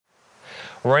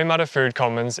Roimata Food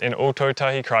Commons in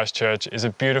Ōtautahi Christchurch is a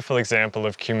beautiful example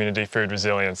of community food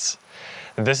resilience.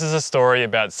 This is a story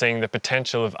about seeing the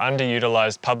potential of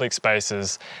underutilised public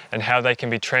spaces and how they can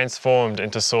be transformed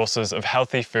into sources of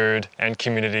healthy food and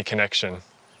community connection.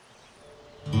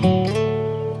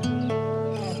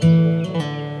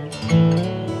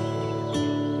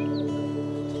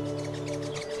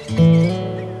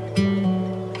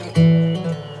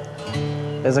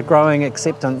 There's a growing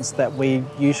acceptance that we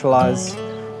utilise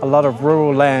a lot of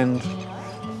rural land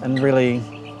in really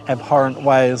abhorrent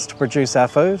ways to produce our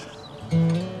food.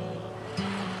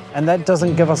 And that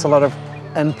doesn't give us a lot of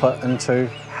input into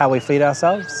how we feed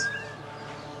ourselves.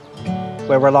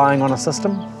 We're relying on a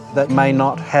system that may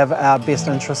not have our best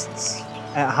interests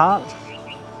at heart.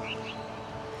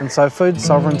 And so food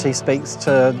sovereignty speaks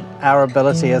to our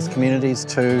ability as communities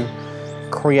to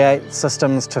create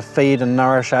systems to feed and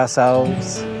nourish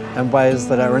ourselves in ways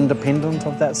that are independent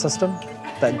of that system,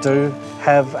 that do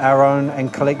have our own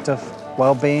and collective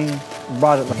well-being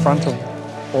right at the front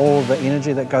of all the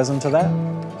energy that goes into that.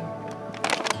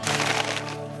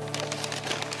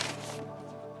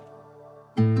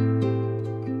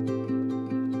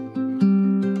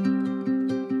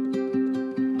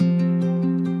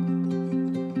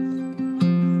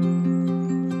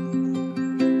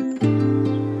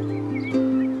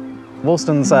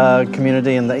 Woolston's a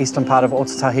community in the eastern part of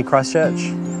Ōtautahi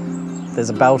Christchurch. There's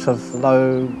a belt of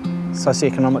low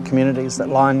socioeconomic communities that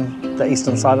line the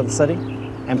eastern side of the city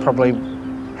and probably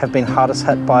have been hardest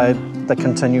hit by the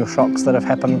continual shocks that have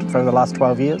happened through the last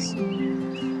 12 years.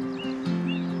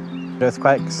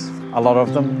 Earthquakes, a lot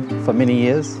of them for many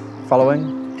years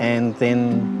following, and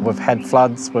then we've had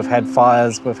floods, we've had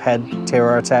fires, we've had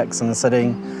terror attacks in the city,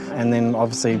 and then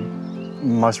obviously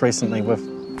most recently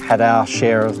we've had our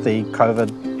share of the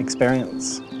COVID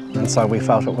experience. And so we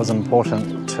felt it was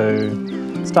important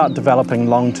to start developing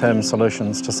long-term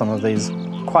solutions to some of these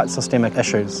quite systemic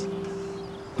issues.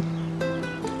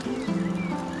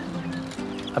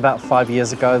 About 5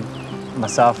 years ago,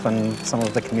 myself and some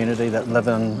of the community that live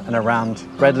in and around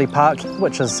Bradley Park,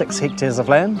 which is 6 hectares of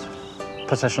land,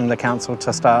 petitioned the council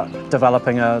to start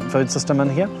developing a food system in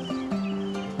here.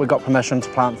 We got permission to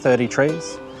plant 30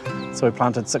 trees, so we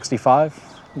planted 65.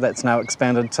 That's now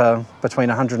expanded to between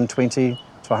 120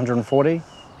 to 140,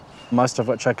 most of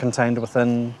which are contained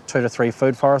within 2 to 3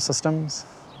 food forest systems.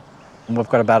 And we've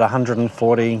got about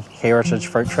 140 heritage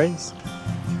fruit trees.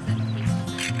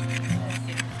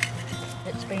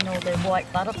 It's been all the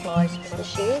white butterflies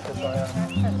this year.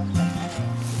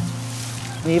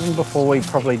 Even before we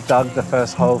probably dug the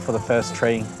first hole for the first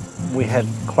tree, we had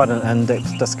quite an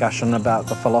in-depth discussion about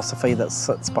the philosophy that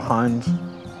sits behind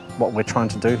what we're trying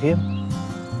to do here.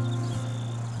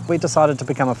 We decided to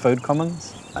become a food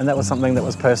commons, and that was something that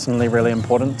was personally really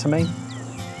important to me.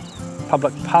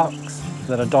 Public parks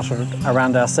that are dotted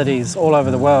around our cities all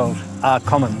over the world are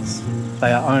commons.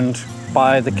 They are owned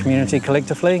by the community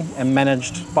collectively and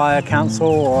managed by a council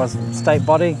or a state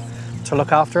body to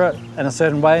look after it in a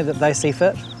certain way that they see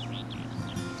fit.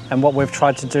 And what we've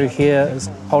tried to do here is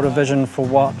hold a vision for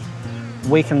what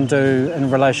we can do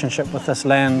in relationship with this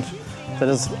land that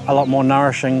is a lot more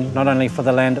nourishing, not only for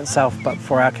the land itself, but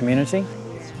for our community.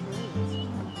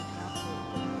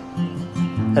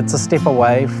 It's a step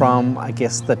away from, I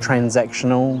guess, the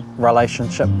transactional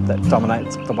relationship that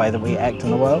dominates the way that we act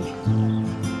in the world.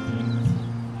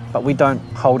 But we don't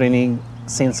hold any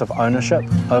sense of ownership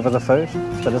over the food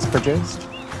that is produced.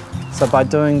 So by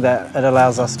doing that, it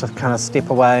allows us to kind of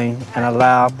step away and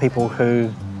allow people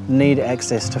who need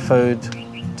access to food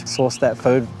to source that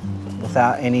food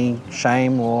without any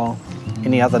shame or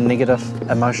any other negative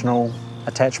emotional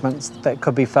attachments that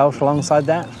could be felt alongside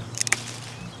that.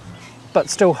 But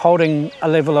still holding a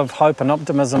level of hope and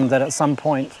optimism that at some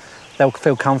point they'll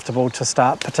feel comfortable to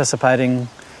start participating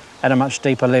at a much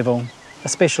deeper level,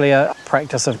 especially a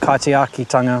practice of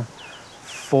kaitiakitanga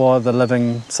for the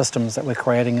living systems that we're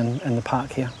creating in the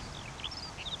park here.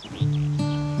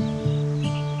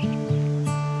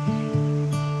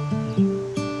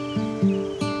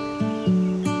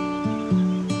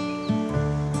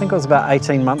 I think it was about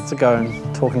 18 months ago,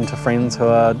 talking to friends who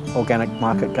are organic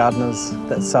market gardeners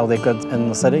that sell their goods in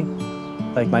the city.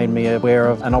 They made me aware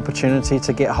of an opportunity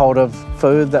to get hold of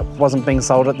food that wasn't being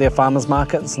sold at their farmers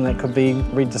markets and that could be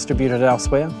redistributed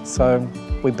elsewhere. So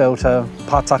we built a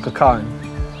pātaka kai.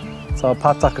 So a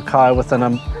pātaka kai within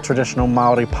a traditional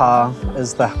Māori pā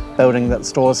is the building that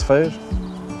stores food.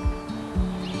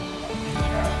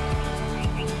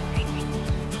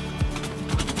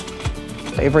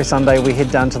 Every Sunday we head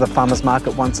down to the farmers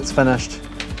market once it's finished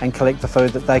and collect the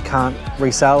food that they can't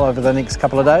resell over the next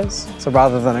couple of days. So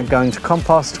rather than it going to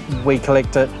compost, we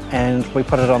collect it and we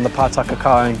put it on the pātaka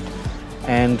kai,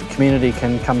 and community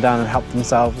can come down and help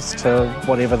themselves to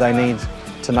whatever they need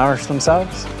to nourish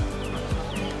themselves.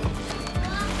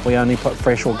 We only put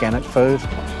fresh organic food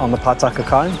on the pātaka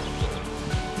kai.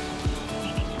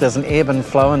 There's an ebb and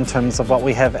flow in terms of what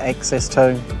we have access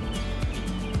to.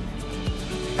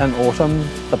 In autumn,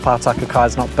 the pātaka kai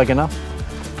is not big enough.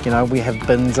 You know, we have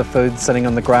bins of food sitting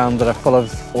on the ground that are full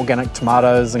of organic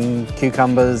tomatoes and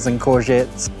cucumbers and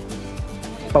courgettes.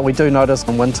 But we do notice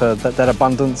in winter that that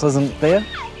abundance isn't there.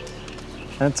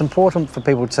 And it's important for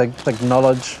people to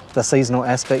acknowledge the seasonal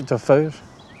aspect of food.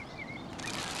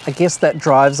 I guess that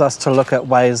drives us to look at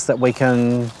ways that we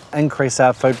can increase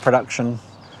our food production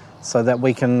so that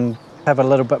we can have a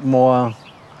little bit more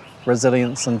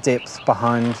resilience and depth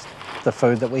behind the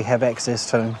food that we have access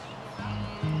to.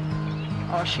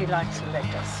 Oh, she likes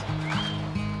lettuce.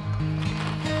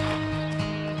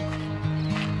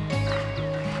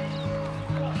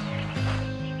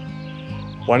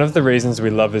 One of the reasons we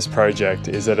love this project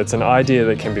is that it's an idea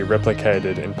that can be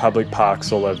replicated in public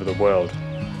parks all over the world.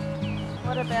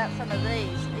 What about some of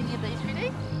these? Any of these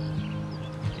ready?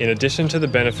 In addition to the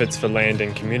benefits for land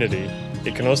and community,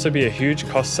 it can also be a huge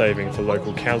cost saving for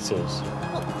local councils.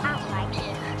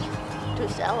 To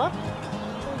sell it?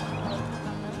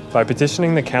 By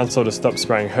petitioning the council to stop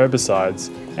spraying herbicides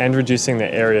and reducing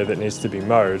the area that needs to be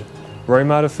mowed,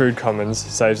 Roimata Food Commons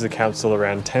saves the council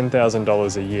around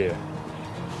 $10,000 a year.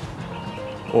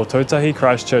 Ōtautahi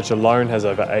Christchurch alone has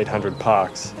over 800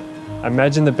 parks.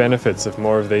 Imagine the benefits if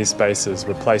more of these spaces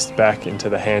were placed back into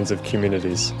the hands of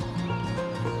communities.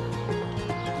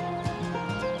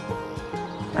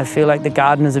 I feel like the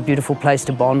garden is a beautiful place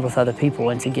to bond with other people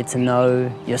and to get to know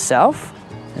yourself.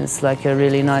 It's like a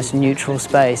really nice neutral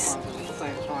space.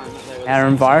 Our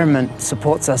environment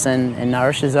supports us and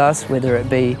nourishes us, whether it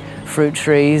be fruit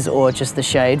trees or just the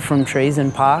shade from trees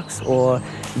in parks or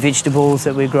vegetables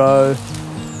that we grow.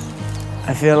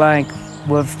 I feel like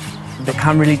we've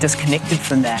become really disconnected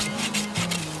from that.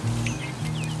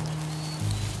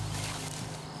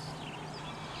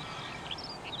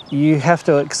 You have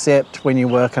to accept when you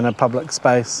work in a public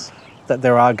space that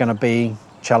there are going to be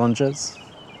challenges.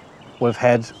 We've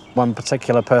had one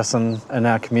particular person in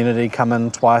our community come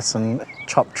in twice and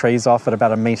chop trees off at about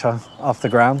 1 metre off the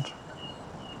ground.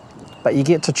 But you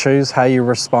get to choose how you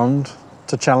respond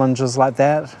to challenges like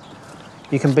that.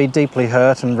 You can be deeply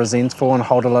hurt and resentful and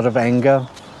hold a lot of anger,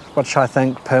 which I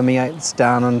think permeates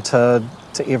down into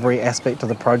every aspect of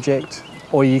the project.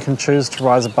 Or you can choose to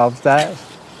rise above that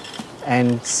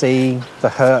and see the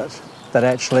hurt that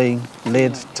actually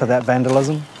led to that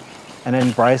vandalism and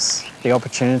embrace the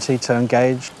opportunity to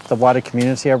engage the wider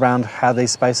community around how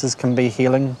these spaces can be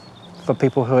healing for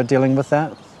people who are dealing with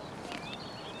that.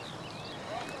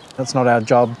 It's not our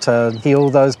job to heal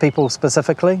those people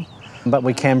specifically, but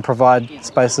we can provide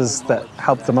spaces that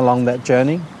help them along that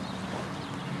journey.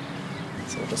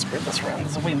 So we'll just spread this around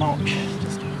as a wee mulch,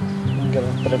 just get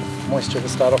a bit of moisture to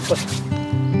start off with.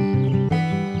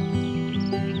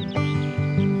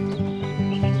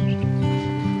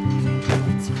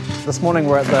 This morning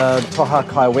we're at the Toha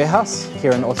Kai warehouse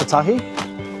here in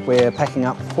Ōtautahi. We're packing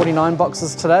up 49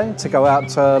 boxes today to go out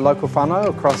to local whānau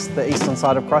across the eastern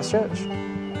side of Christchurch.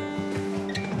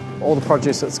 All the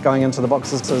produce that's going into the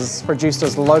boxes is produced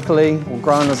as locally or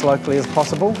grown as locally as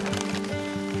possible,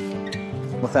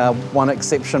 with our one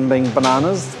exception being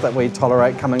bananas that we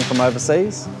tolerate coming from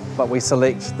overseas, but we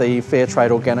select the fair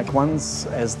trade organic ones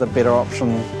as the better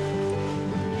option.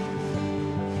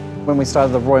 When we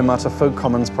started the Roimata Food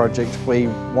Commons project, we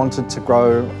wanted to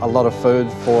grow a lot of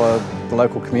food for the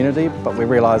local community, but we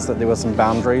realised that there were some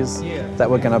boundaries that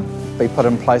were going to be put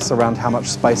in place around how much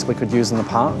space we could use in the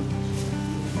park.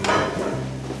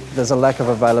 There's a lack of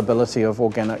availability of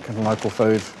organic and local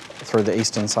food through the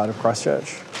eastern side of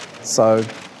Christchurch. So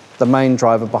the main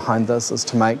driver behind this is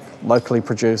to make locally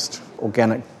produced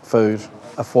organic food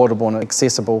affordable and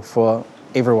accessible for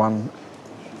everyone.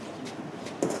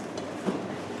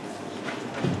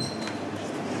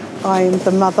 I am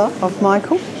the mother of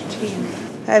Michael,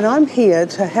 and I'm here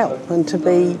to help and to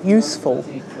be useful.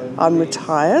 I'm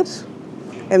retired,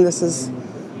 and this is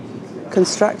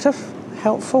constructive,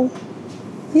 helpful.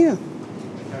 Yeah.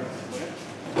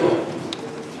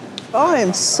 I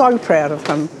am so proud of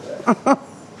him.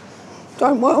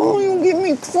 Don't worry, you'll get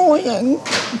me crying.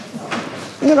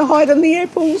 I'm going to hide in the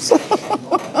apples.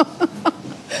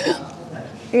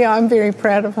 Yeah, I'm very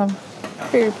proud of him.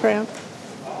 Very proud.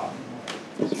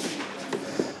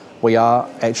 We are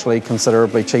actually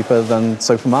considerably cheaper than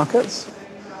supermarkets.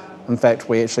 In fact,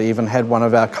 we actually even had one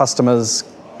of our customers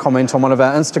comment on one of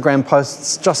our Instagram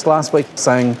posts just last week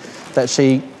saying that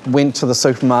she went to the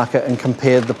supermarket and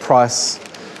compared the price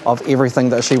of everything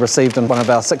that she received in one of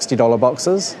our $60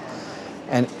 boxes,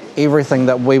 and everything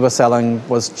that we were selling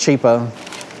was cheaper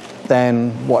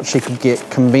than what she could get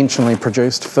conventionally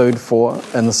produced food for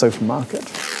in the supermarket.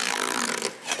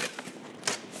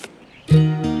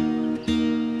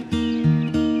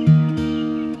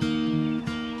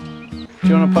 Do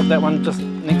you want to put that one just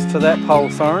next to that pole,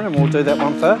 Soren, and we'll do that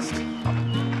one first?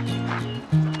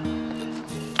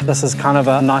 This is kind of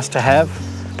a nice to have.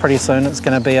 Pretty soon it's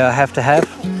going to be a have to have.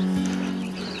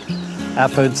 Our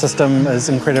food system is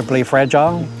incredibly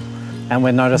fragile, and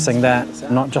we're noticing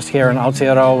that not just here in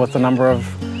Aotearoa with the number of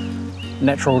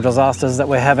natural disasters that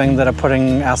we're having that are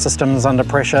putting our systems under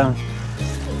pressure,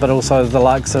 but also the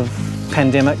likes of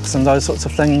pandemics and those sorts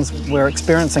of things. We're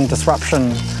experiencing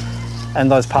disruption in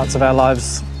those parts of our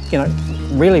lives, you know,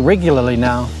 really regularly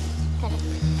now.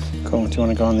 Cool, do you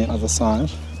want to go on the other side?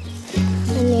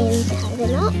 And then tie the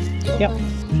knot?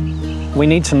 Yep. We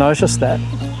need to notice that,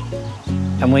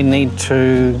 and we need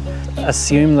to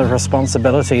assume the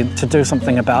responsibility to do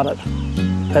something about it.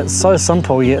 It's so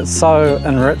simple yet so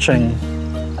enriching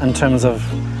in terms of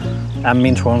our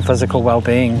mental and physical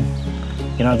well-being,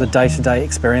 you know, the day-to-day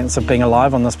experience of being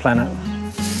alive on this planet.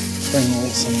 Bring all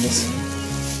some of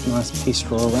this nice pea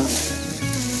straw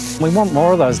around. We want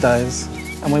more of those days,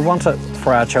 and we want it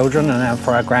for our children and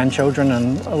for our grandchildren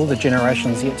and all the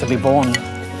generations yet to be born.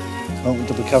 Oh,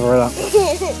 did we cover it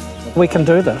up? We can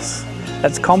do this.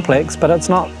 It's complex, but it's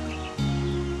not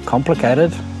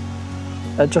complicated.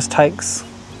 It just takes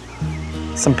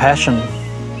some passion,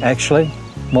 actually,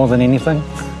 more than anything,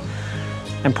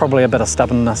 and probably a bit of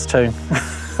stubbornness too.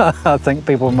 I think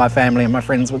people in my family and my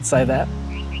friends would say that.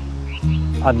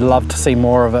 I'd love to see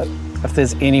more of it. If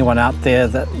there's anyone out there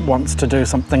that wants to do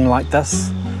something like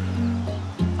this,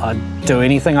 I'd do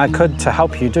anything I could to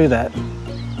help you do that.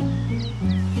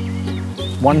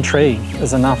 One tree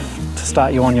is enough to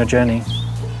start you on your journey,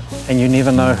 and you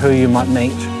never know who you might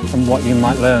meet and what you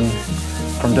might learn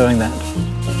from doing that.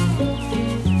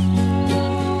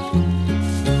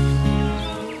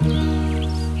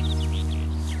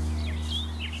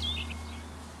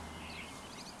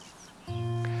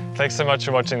 Thanks so much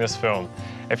for watching this film.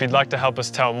 If you'd like to help us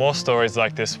tell more stories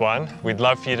like this one, we'd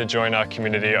love for you to join our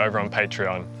community over on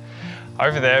Patreon.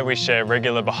 Over there, we share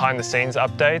regular behind-the-scenes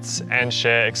updates and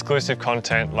share exclusive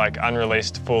content like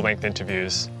unreleased full-length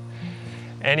interviews.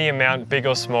 Any amount, big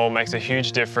or small, makes a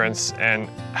huge difference and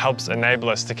helps enable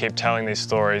us to keep telling these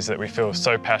stories that we feel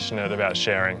so passionate about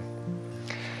sharing.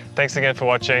 Thanks again for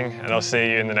watching, and I'll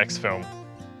see you in the next film.